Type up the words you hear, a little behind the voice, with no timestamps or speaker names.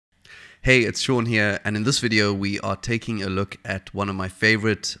Hey, it's Sean here, and in this video we are taking a look at one of my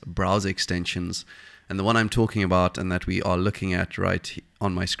favorite browser extensions. And the one I'm talking about and that we are looking at right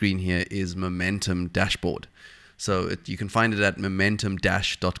on my screen here is Momentum Dashboard. So you can find it at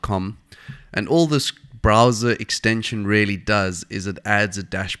momentum-.com. And all this browser extension really does is it adds a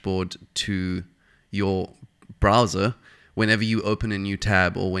dashboard to your browser whenever you open a new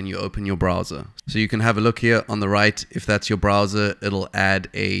tab or when you open your browser. So you can have a look here on the right. If that's your browser, it'll add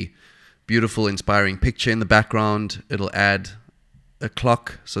a beautiful, inspiring picture in the background. It'll add a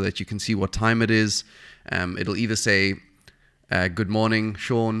clock so that you can see what time it is. It'll either say good morning,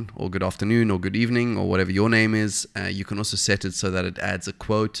 Sean, or good afternoon, or good evening, or whatever your name is. You can also set it so that it adds a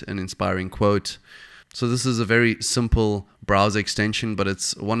quote, an inspiring quote. So this is a very simple browser extension, but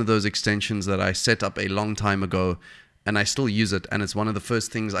it's one of those extensions that I set up a long time ago, and I still use it. And it's one of the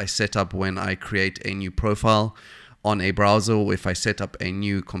first things I set up when I create a new profile on a browser, or if I set up a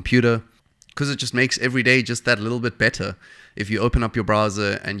new computer, because it just makes every day just that little bit better. If you open up your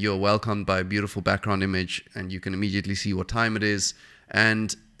browser and you're welcomed by a beautiful background image and you can immediately see what time it is,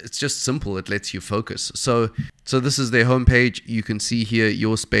 and it's just simple, it lets you focus. So this is their homepage. You can see here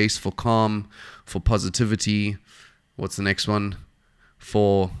your space for calm, for positivity. What's the next one?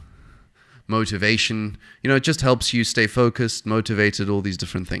 For motivation. It just helps you stay focused, motivated, all these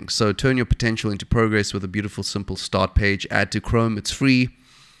different things. So turn your potential into progress with a beautiful, simple start page. Add to Chrome. It's free.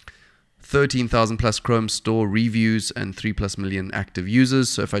 13,000 plus Chrome store reviews and 3+ million active users.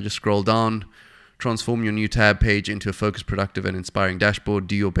 So if I just scroll down, transform your new tab page into a focused, productive, and inspiring dashboard.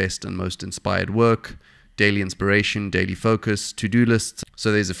 Do your best and most inspired work. Daily inspiration, daily focus, to-do lists.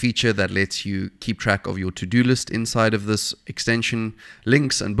 So there's a feature that lets you keep track of your to-do list inside of this extension.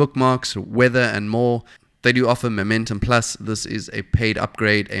 Links and bookmarks, weather, and more. They do offer Momentum Plus. This is a paid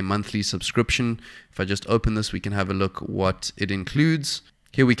upgrade, a monthly subscription. If I just open this, we can have a look what it includes.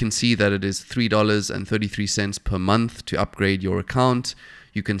 Here we can see that it is $3.33 per month to upgrade your account.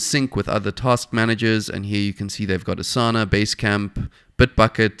 You can sync with other task managers, and here you can see they've got Asana, Basecamp,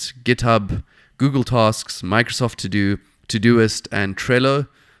 Bitbucket, GitHub, Google Tasks, Microsoft To Do, Todoist, and Trello.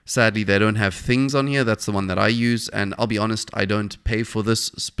 Sadly, they don't have Things on here. That's the one that I use, and I'll be honest, I don't pay for this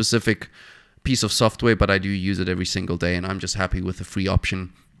specific piece of software, but I do use it every single day, and I'm just happy with the free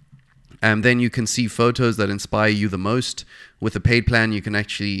option. And then you can see photos that inspire you the most. With a paid plan, you can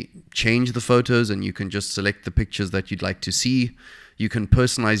actually change the photos and you can just select the pictures that you'd like to see. You can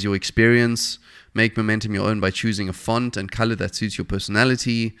personalize your experience, make Momentum your own by choosing a font and color that suits your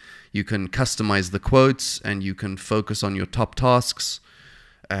personality. You can customize the quotes and you can focus on your top tasks.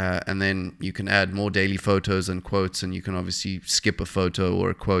 And then you can add more daily photos and quotes, and you can obviously skip a photo or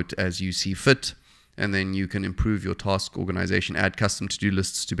a quote as you see fit. And then you can improve your task organization, add custom to-do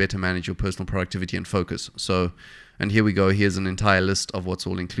lists to better manage your personal productivity and focus. And here we go. Here's an entire list of what's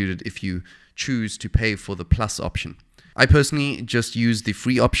all included if you choose to pay for the plus option. I personally just use the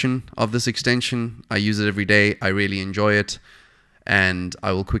free option of this extension. I use it every day. I really enjoy it. And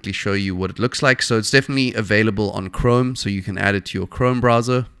I will quickly show you what it looks like. So it's definitely available on Chrome, so you can add it to your Chrome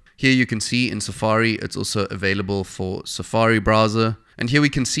browser. Here you can see in Safari, it's also available for Safari browser. And here we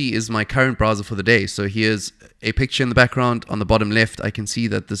can see is my current browser for the day. So here's a picture in the background. On the bottom left, I can see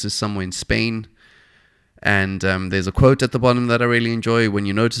that this is somewhere in Spain. And there's a quote at the bottom that I really enjoy. When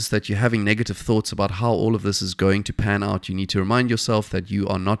you notice that you're having negative thoughts about how all of this is going to pan out, you need to remind yourself that you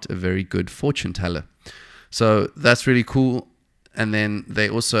are not a very good fortune teller. So that's really cool. And then they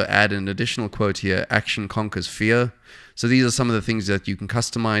also add an additional quote here: action conquers fear. So these are some of the things that you can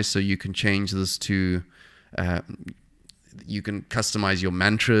customize. So you can change this to, you can customize your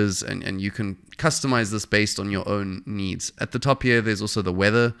mantras, and you can customize this based on your own needs. At the top here, there's also the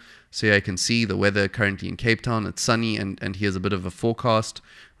weather. So here I can see the weather currently in Cape Town. It's sunny, and here's a bit of a forecast,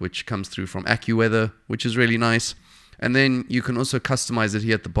 which comes through from AccuWeather, which is really nice. And then you can also customize it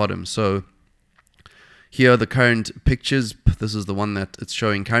here at the bottom. So here are the current pictures. This is the one that it's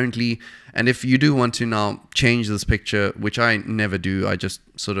showing currently. And if you do want to now change this picture, which I never do, I just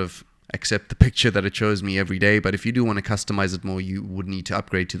sort of accept the picture that it shows me every day. But if you do want to customize it more, you would need to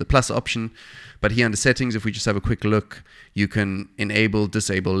upgrade to the plus option. But here under settings, if we just have a quick look, you can enable,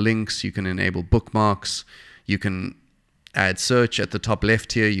 disable links. You can enable bookmarks. You can add search at the top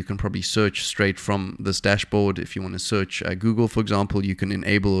left here. You can probably search straight from this dashboard. If you want to search Google, for example, you can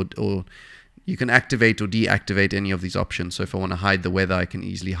enable or you can activate or deactivate any of these options. So if I want to hide the weather, I can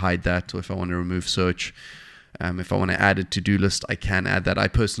easily hide that. Or if I want to remove search, if I want to add a to-do list, I can add that. I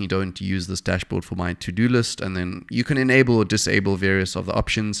personally don't use this dashboard for my to-do list. And then you can enable or disable various of the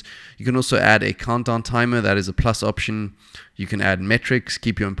options. You can also add a countdown timer. That is a plus option. You can add metrics,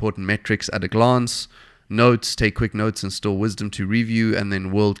 keep your important metrics at a glance. notes, take quick notes and store wisdom to review, and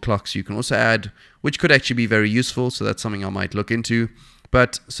then world clocks you can also add, which could actually be very useful. So that's something I might look into.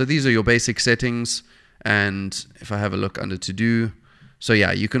 But so these are your basic settings. And if I have a look under to do, so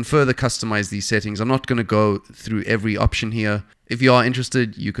yeah, you can further customize these settings. I'm not going to go through every option here. If you are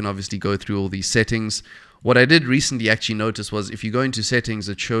interested, you can obviously go through all these settings. What I did recently actually notice was if you go into settings,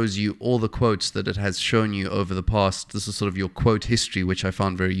 it shows you all the quotes that it has shown you over the past. This is sort of your quote history, which I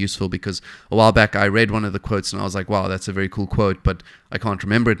found very useful because a while back I read one of the quotes and I was like, wow, that's a very cool quote, but I can't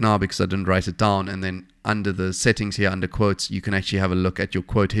remember it now because I didn't write it down. And then under the settings here, under quotes, you can actually have a look at your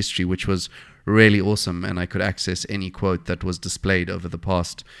quote history, which was really awesome. And I could access any quote that was displayed over the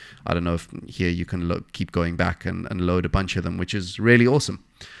past. I don't know if here you can keep going back and load a bunch of them, which is really awesome.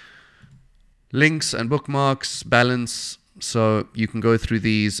 Links and bookmarks, balance, so you can go through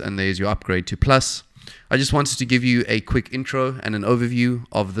these, and there's your upgrade to Plus. I just wanted to give you a quick intro and an overview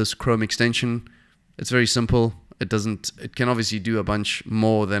of this Chrome extension. It's very simple. It can obviously do a bunch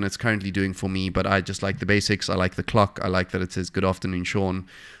more than it's currently doing for me, but I just like the basics. I like the clock. I like that it says good afternoon, Sean.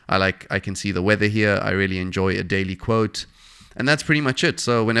 I can see the weather here. I really enjoy a daily quote. And that's pretty much it.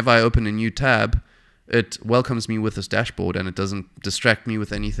 So whenever I open a new tab, it welcomes me with this dashboard and it doesn't distract me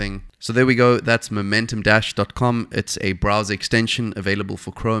with anything. So there we go. That's momentumdash.com. It's a browser extension available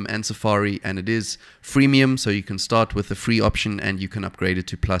for Chrome and Safari, and it is freemium. So you can start with the free option and you can upgrade it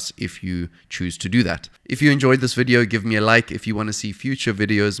to Plus if you choose to do that. If you enjoyed this video, give me a like. If you want to see future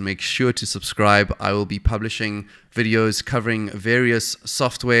videos, make sure to subscribe. I will be publishing videos covering various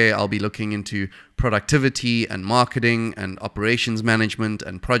software. I'll be looking into productivity and marketing and operations management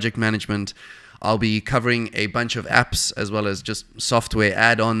and project management. I'll be covering a bunch of apps as well as just software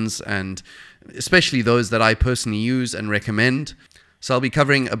add-ons, and especially those that I personally use and recommend. So I'll be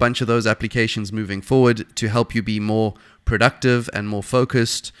covering a bunch of those applications moving forward to help you be more productive and more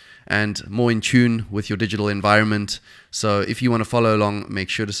focused and more in tune with your digital environment. So if you want to follow along, make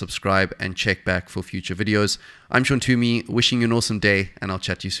sure to subscribe and check back for future videos. I'm Sean Toomey, wishing you an awesome day, and I'll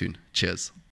chat to you soon. Cheers.